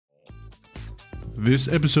This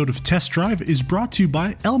episode of Test Drive is brought to you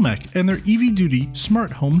by Elmec and their EV Duty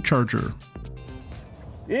Smart Home Charger.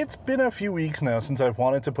 It's been a few weeks now since I've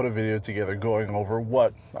wanted to put a video together going over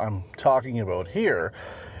what I'm talking about here,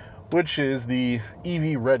 which is the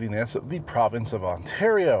EV readiness of the province of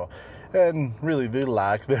Ontario, and really the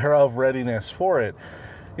lack thereof readiness for it.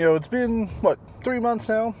 You know, it's been, 3 months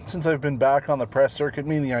now since I've been back on the press circuit,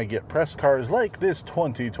 meaning I get press cars like this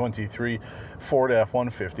 2023 Ford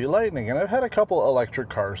F-150 Lightning. And I've had a couple electric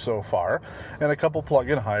cars so far, and a couple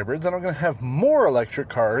plug-in hybrids, and I'm going to have more electric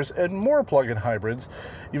cars and more plug-in hybrids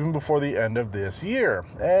even before the end of this year.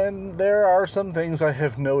 And there are some things I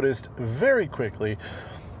have noticed very quickly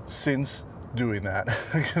since doing that,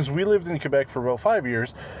 because we lived in Quebec for about 5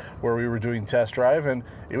 years where we were doing test drive, and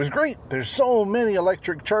it was great. There's so many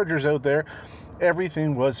electric chargers out there.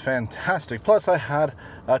 Everything was fantastic. Plus I had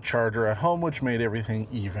a charger at home, which made everything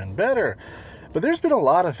even better. But there's been a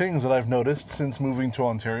lot of things that I've noticed since moving to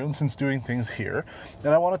Ontario and since doing things here,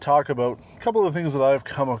 and I want to talk about a couple of things that I've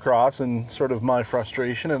come across and sort of my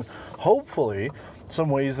frustration, and hopefully some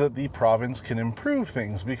ways that the province can improve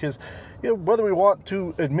things, because whether we want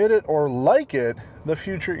to admit it or like it, the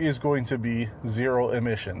future is going to be zero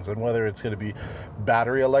emissions. And whether it's going to be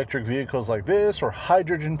battery electric vehicles like this or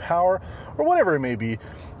hydrogen power or whatever it may be,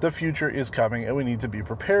 the future is coming and we need to be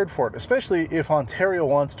prepared for it, especially if Ontario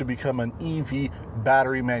wants to become an EV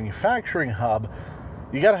battery manufacturing hub.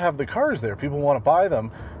 You got to have the cars there. People want to buy them.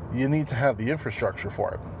 You need to have the infrastructure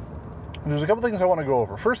for it. There's a couple things I want to go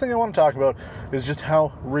over. First thing I want to talk about is just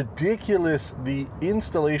how ridiculous the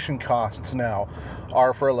installation costs now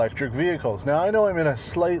are for electric vehicles. Now, I know I'm in a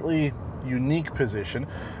slightly unique position.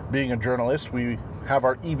 Being a journalist, we have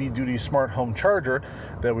our EV Duty Smart Home Charger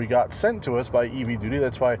that we got sent to us by EV Duty.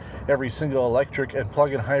 That's why every single electric and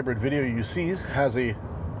plug-in hybrid video you see has a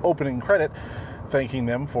opening credit thanking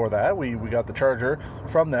them for that. We got the charger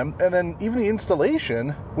from them, and then even the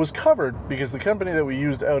installation was covered because the company that we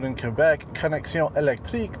used out in Quebec, Connexion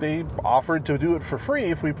Électrique, they offered to do it for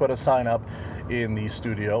free if we put a sign up in the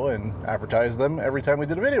studio and advertise them every time we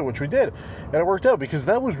did a video, which we did. And it worked out because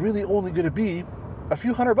that was really only going to be a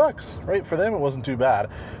few $100, right? For them, it wasn't too bad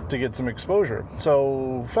to get some exposure.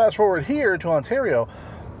 So fast forward here to Ontario,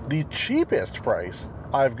 the cheapest price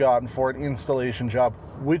I've gotten for an installation job,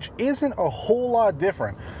 which isn't a whole lot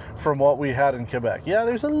different from what we had in Quebec. Yeah,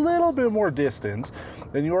 there's a little bit more distance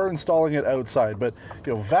than you are installing it outside, but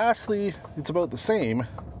vastly, it's about the same.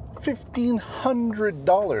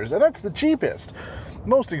 $1,500, and that's the cheapest.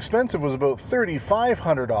 Most expensive was about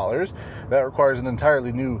 $3,500. That requires an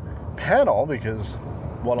entirely new panel because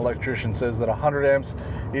one electrician says that 100 amps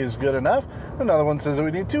is good enough. Another one says that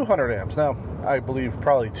we need 200 amps. Now, I believe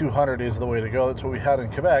probably 200 is the way to go. That's what we had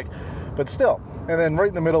in Quebec, but still. And then right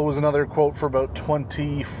in the middle was another quote for about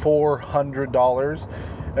 $2,400.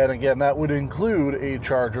 And again, that would include a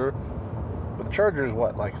charger, but the charger is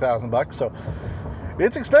what, like $1,000? So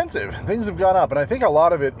it's expensive. Things have gone up, and I think a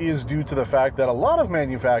lot of it is due to the fact that a lot of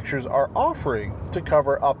manufacturers are offering to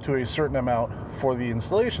cover up to a certain amount for the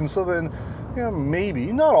installation. So then,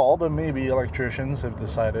 maybe, not all, but maybe electricians have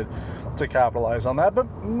decided to capitalize on that, but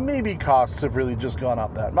maybe costs have really just gone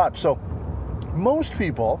up that much. So most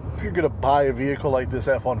people, if you're going to buy a vehicle like this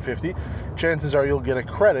F-150, chances are you'll get a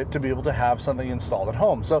credit to be able to have something installed at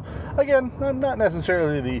home. So again, I'm not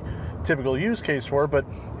necessarily the typical use case for it, but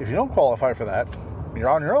if you don't qualify for that, you're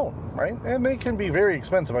on your own, right? And they can be very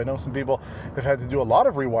expensive. I know some people have had to do a lot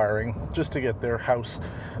of rewiring just to get their house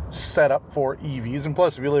set up for EVs. And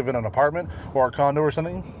plus, if you live in an apartment or a condo or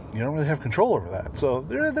something, you don't really have control over that. So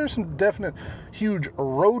there's some definite huge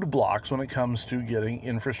roadblocks when it comes to getting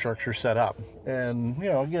infrastructure set up. And,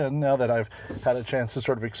 again, now that I've had a chance to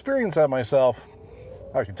sort of experience that myself,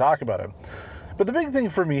 I can talk about it. But the big thing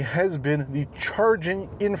for me has been the charging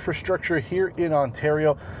infrastructure here in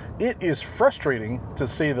Ontario. It is frustrating, to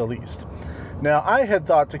say the least. Now, I had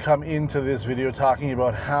thought to come into this video talking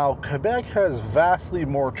about how Quebec has vastly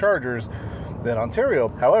more chargers than Ontario.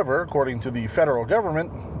 However, according to the federal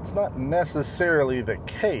government, it's not necessarily the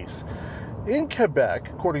case. In Quebec,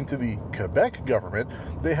 according to the Quebec government,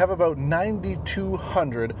 they have about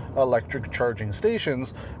 9,200 electric charging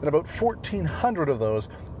stations, and about 1,400 of those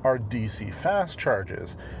are DC fast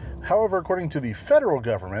charges. However, according to the federal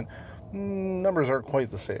government, numbers aren't quite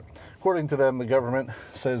the same. According to them, the government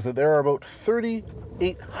says that there are about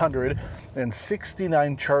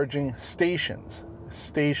 3,869 charging stations.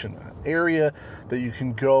 Station, an area that you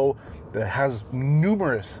can go that has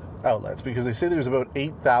numerous outlets, because they say there's about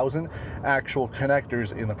 8,000 actual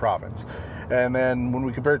connectors in the province. And then when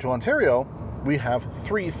we compare it to Ontario, we have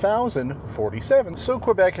 3,047. So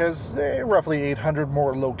Quebec has roughly 800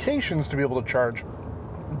 more locations to be able to charge,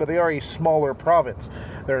 but they are a smaller province.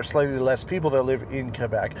 There are slightly less people that live in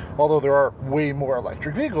Quebec, although there are way more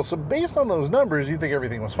electric vehicles. So based on those numbers, you'd think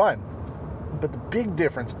everything was fine. But the big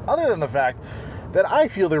difference, other than the fact that I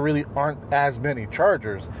feel there really aren't as many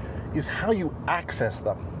chargers, is how you access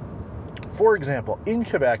them. For example, in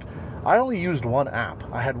Quebec, I only used one app.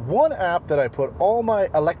 I had one app that I put all my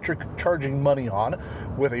electric charging money on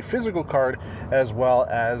with a physical card, as well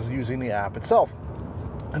as using the app itself.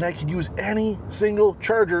 And I could use any single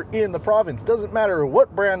charger in the province. Doesn't matter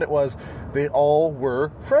what brand it was, they all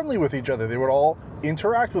were friendly with each other. They would all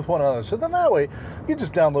interact with one another. So then that way, you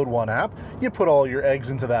just download one app, you put all your eggs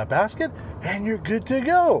into that basket, and you're good to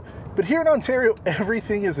go. But here in Ontario,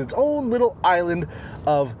 everything is its own little island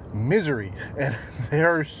of misery. And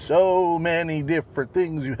there are so many different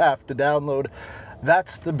things you have to download.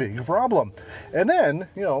 That's the big problem. And then,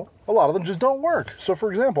 you know, a lot of them just don't work. So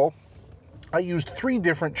for example, I used 3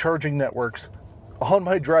 different charging networks on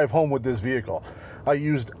my drive home with this vehicle. I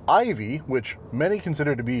used EV, which many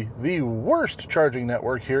consider to be the worst charging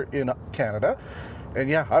network here in Canada. And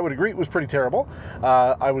yeah, I would agree, it was pretty terrible.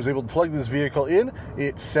 I was able to plug this vehicle in.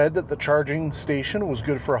 It said that the charging station was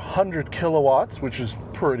good for 100 kilowatts, which is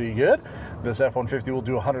pretty good. This F-150 will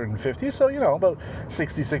do 150, so, you know, about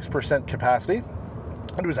 66% capacity.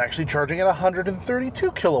 And it was actually charging at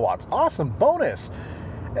 132 kilowatts. Awesome bonus.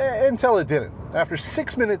 Until it didn't. After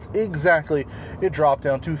 6 minutes exactly, it dropped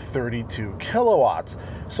down to 32 kilowatts.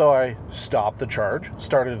 So I stopped the charge,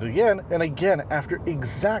 started it again, and again, after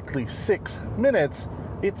exactly 6 minutes,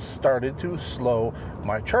 it started to slow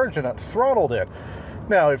my charge and it throttled it.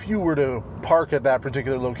 Now, if you were to park at that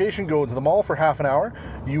particular location, go into the mall for half an hour,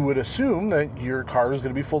 you would assume that your car is going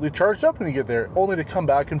to be fully charged up when you get there, only to come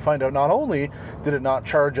back and find out not only did it not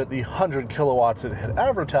charge at the 100 kilowatts it had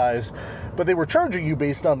advertised, but they were charging you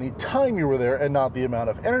based on the time you were there and not the amount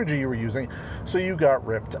of energy you were using, so you got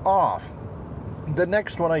ripped off. The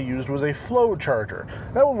next one I used was a Flow charger.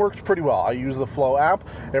 That one worked pretty well. I used the Flow app,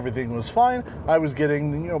 everything was fine. I was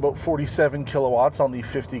getting, you know, about 47 kilowatts on the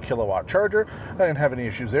 50 kilowatt charger. I didn't have any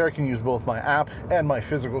issues there. I can use both my app and my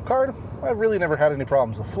physical card. I've really never had any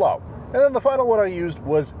problems with Flow. And then the final one I used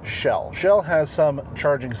was Shell. Shell has some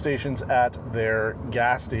charging stations at their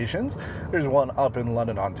gas stations. There's one up in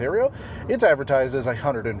London, Ontario. It's advertised as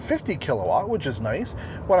 150 kilowatt, which is nice.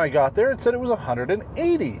 When I got there, it said it was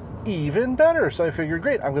 180. Even better. So I figured,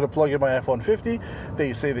 great, I'm going to plug in my F-150.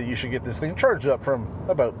 They say that you should get this thing charged up from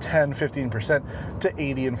about 10-15% to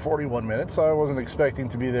 80 in 41 minutes. So I wasn't expecting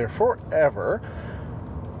to be there forever.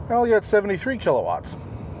 I only got 73 kilowatts.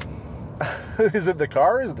 Is it the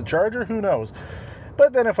car? Is it the charger? Who knows?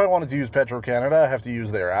 But then if I wanted to use Petro-Canada, I have to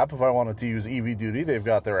use their app. If I wanted to use EV Duty, they've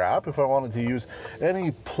got their app. If I wanted to use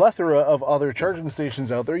any plethora of other charging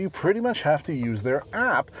stations out there, you pretty much have to use their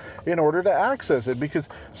app in order to access it, because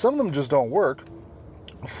some of them just don't work.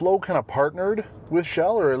 Flow kind of partnered with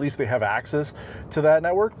Shell, or at least they have access to that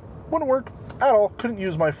network. Wouldn't work at all. Couldn't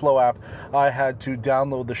use my Flow app. I had to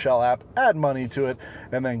download the Shell app, add money to it,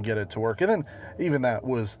 and then get it to work. And then even that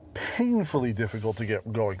was painfully difficult to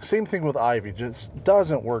get going. Same thing with Ivy, just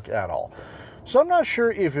doesn't work at all. So I'm not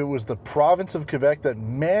sure if it was the province of Quebec that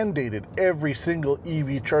mandated every single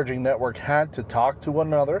EV charging network had to talk to one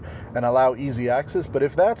another and allow easy access, but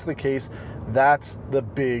if that's the case, that's the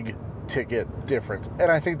big ticket difference.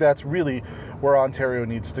 And I think that's really where Ontario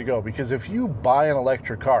needs to go, because if you buy an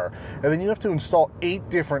electric car and then you have to install 8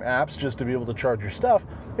 different apps just to be able to charge your stuff,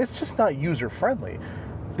 it's just not user friendly.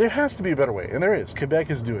 There has to be a better way, and there is. Quebec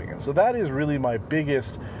is doing it. So that is really my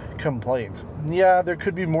biggest complaint. Yeah, there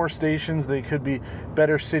could be more stations, they could be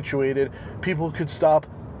better situated, people could stop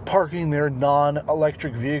parking their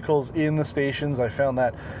non-electric vehicles in the stations. I found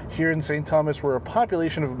that here in St. Thomas, we're a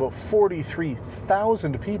population of about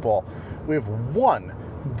 43,000 people. We have one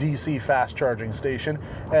DC fast charging station,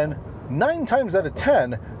 and 9 times out of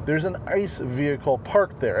 10, there's an ICE vehicle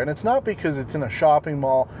parked there. And it's not because it's in a shopping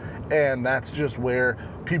mall and that's just where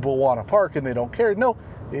people want to park and they don't care. No,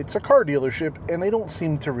 it's a car dealership and they don't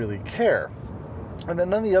seem to really care. And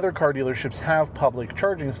then none of the other car dealerships have public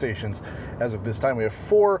charging stations. As of this time, we have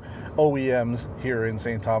 4 OEMs here in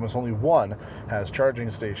St. Thomas. Only one has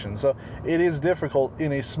charging stations. So it is difficult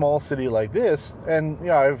in a small city like this. And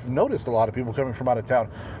yeah, I've noticed a lot of people coming from out of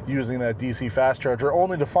town using that DC fast charger,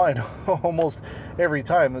 only to find almost every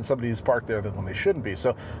time that somebody is parked there when they shouldn't be.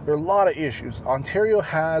 So there are a lot of issues. Ontario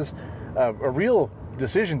has a real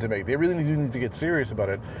decision to make. They really do need to get serious about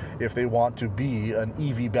it. If they want to be an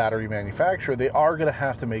EV battery manufacturer, they are going to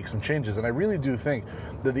have to make some changes. And I really do think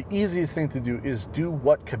that the easiest thing to do is do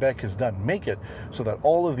what Quebec has done. Make it so that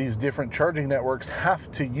all of these different charging networks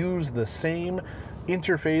have to use the same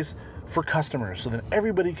interface for customers, so that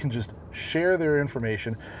everybody can just share their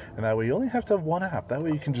information, and that way you only have to have one app. That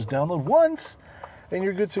way you can just download once and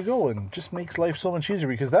you're good to go, and just makes life so much easier,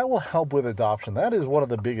 because that will help with adoption. That is one of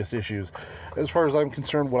the biggest issues as far as I'm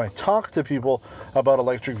concerned. When I talk to people about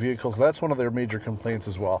electric vehicles, that's one of their major complaints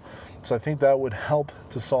as well. So I think that would help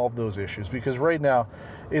to solve those issues, because right now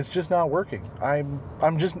it's just not working. I'm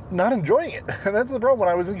just not enjoying it. And that's the problem. When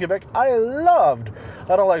I was in Quebec, I loved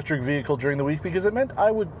an electric vehicle during the week, because it meant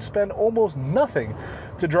I would spend almost nothing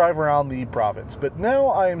to drive around the province. But now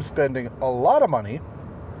I am spending a lot of money,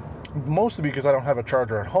 mostly because I don't have a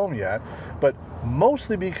charger at home yet, but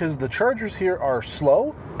mostly because the chargers here are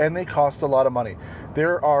slow and they cost a lot of money.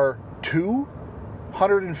 There are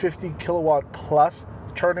 250 kilowatt plus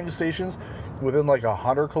charging stations within like a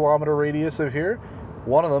 100-kilometer radius of here.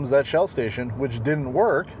 One of them is that Shell station, which didn't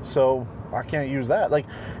work, so I can't use that. Like,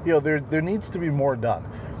 you know, there needs to be more done.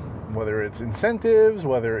 Whether it's incentives,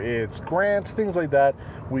 whether it's grants, things like that,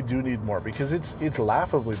 we do need more, because it's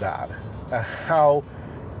laughably bad at how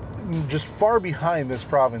just far behind this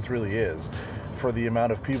province really is for the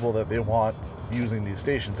amount of people that they want using these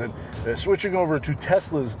stations. And switching over to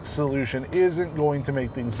Tesla's solution isn't going to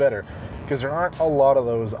make things better, because there aren't a lot of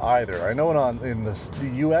those either. I know in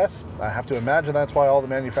the US, I have to imagine that's why all the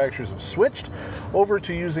manufacturers have switched over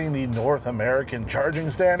to using the North American charging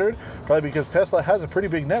standard, probably because Tesla has a pretty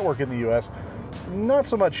big network in the US. Not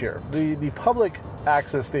so much here. The public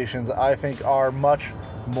access stations, I think, are much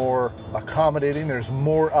more accommodating. There's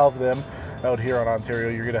more of them out here in Ontario.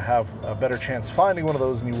 You're going to have a better chance finding one of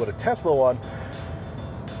those than you would a Tesla one.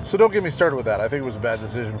 So don't get me started with that. I think it was a bad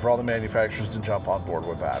decision for all the manufacturers to jump on board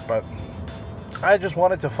with that. But I just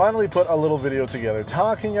wanted to finally put a little video together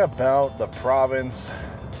talking about the province,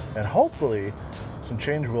 and hopefully some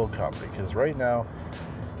change will come, because right now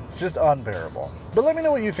it's just unbearable. But let me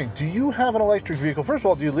know what you think. Do you have an electric vehicle? First of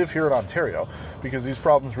all, do you live here in Ontario? Because these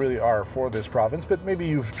problems really are for this province, but maybe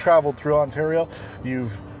you've traveled through Ontario,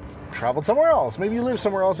 you've traveled somewhere else, maybe you live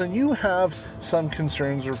somewhere else, and you have some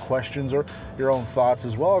concerns or questions or your own thoughts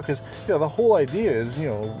as well, because, you know, the whole idea is, you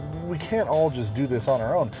know, we can't all just do this on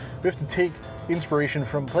our own. We have to take inspiration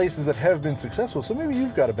from places that have been successful, so maybe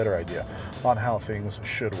you've got a better idea on how things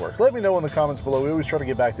should work. Let me know in the comments below. We always try to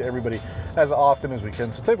get back to everybody as often as we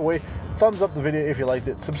can, so type away, thumbs up the video if you liked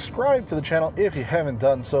it, subscribe to the channel if you haven't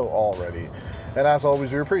done so already, and as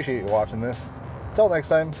always, we appreciate you watching this. Until next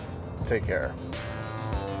time, take care.